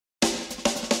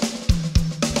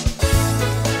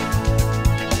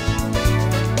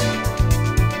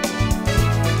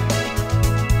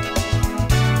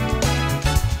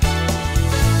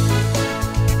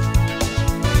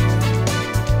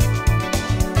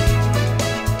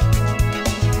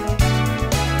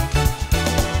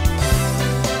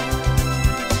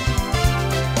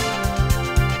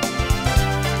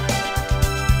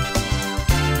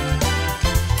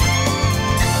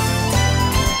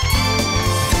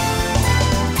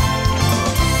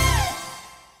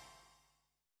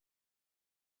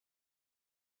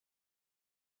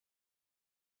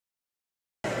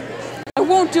I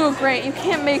won't do it great. You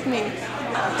can't make me.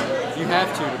 You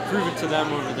have to prove it to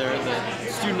them over there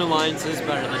that Student Alliance is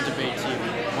better than debate team,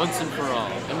 once and for all.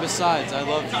 And besides, I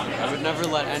love you. I would never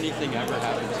let anything ever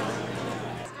happen to you.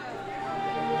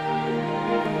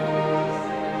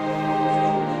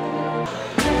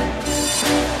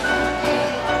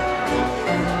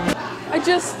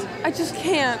 I just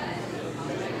can't.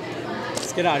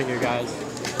 Let's get out of here, guys.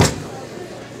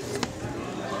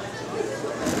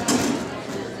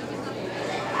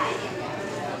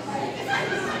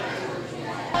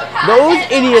 Those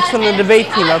idiots from the debate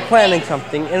team are planning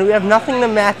something, and we have nothing to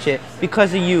match it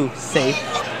because of you, Safe.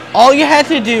 All you had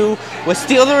to do was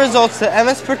steal the results of the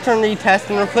MS paternity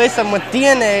test and replace them with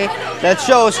DNA that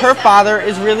shows her father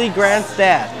is really Grant's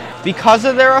dad. Because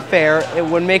of their affair, it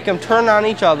would make them turn on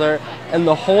each other, and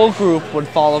the whole group would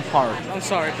fall apart. I'm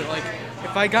sorry, but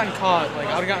if I had gotten caught, I would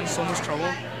have gotten in so much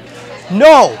trouble.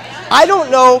 No, I don't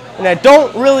know, and I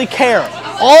don't really care.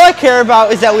 All I care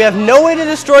about is that we have no way to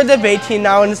destroy the debate team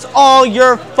now, and it's all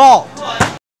your fault.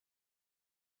 I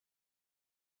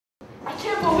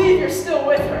can't believe you're still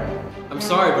with her. I'm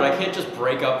sorry, but I can't just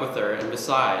break up with her, and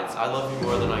besides, I love you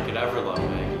more than I could ever love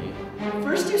Maggie.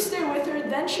 First you stay with her,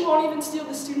 then she won't even steal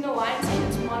the Student Alliance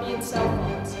kids' money and cell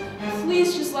phones.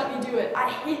 Please just let me do it. I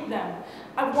hate them.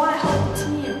 I want to help the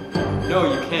team.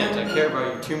 No, you can't. I care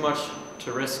about you too much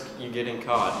to risk you getting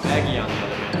caught. Maggie, on the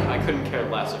other hand, I couldn't care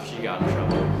less if she got in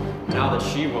trouble. Now that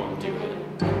she won't do it.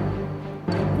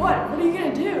 What? What are you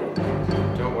gonna do?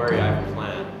 Don't worry, I have a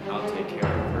plan. I'll take care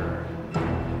of her.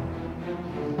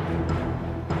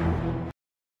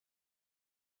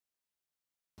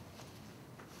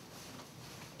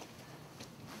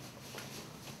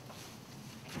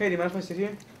 Hey, do you mind if I sit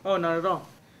here? Oh, not at all.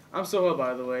 I'm Soha,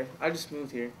 by the way. I just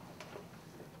moved here.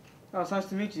 Oh, it's nice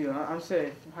to meet you. I'm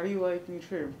Safe. How do you like New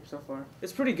Trier so far?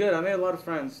 It's pretty good. I made a lot of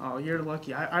friends. Oh, you're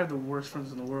lucky. I have the worst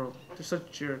friends in the world. They're such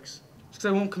jerks. Just because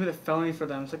I won't commit a felony for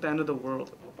them. It's like the end of the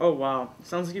world. Oh, wow.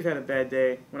 Sounds like you've had a bad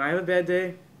day. When I have a bad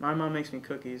day, my mom makes me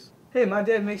cookies. Hey, my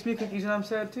dad makes me cookies and I'm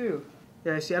sad too.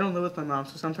 Yeah, see, I don't live with my mom,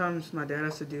 so sometimes my dad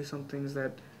has to do some things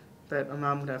that a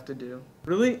mom would have to do.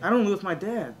 Really? I don't live with my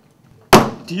dad.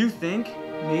 Do you think?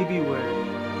 Maybe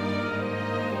where?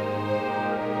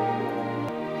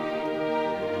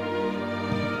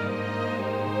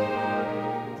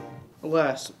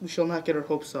 Alas, we shall not get our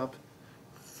hopes up,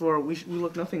 for we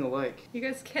look nothing alike. You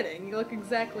guys kidding? You look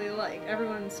exactly alike.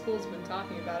 Everyone in school's been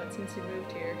talking about it since you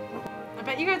moved here. I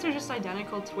bet you guys are just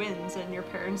identical twins and your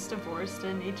parents divorced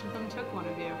and each of them took one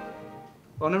of you.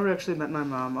 Well, I never actually met my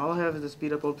mom. All I have is this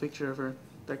beat-up old picture of her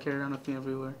that I carry around with me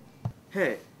everywhere.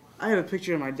 Hey, I have a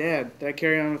picture of my dad that I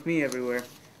carry around with me everywhere.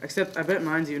 Except I bet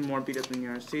mine's even more beat up than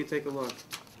yours. See, take a look.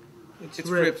 It's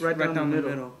ripped right down the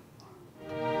middle.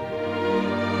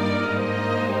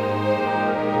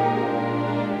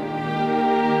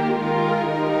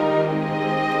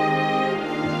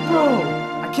 Bro,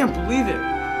 I can't believe it.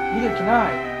 Neither can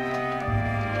I.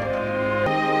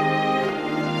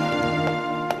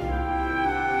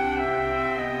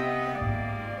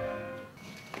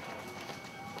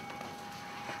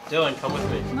 Dylan, come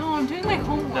with me. No, I'm doing my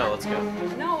homework. No, let's go.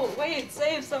 No, wait,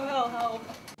 save somehow, help.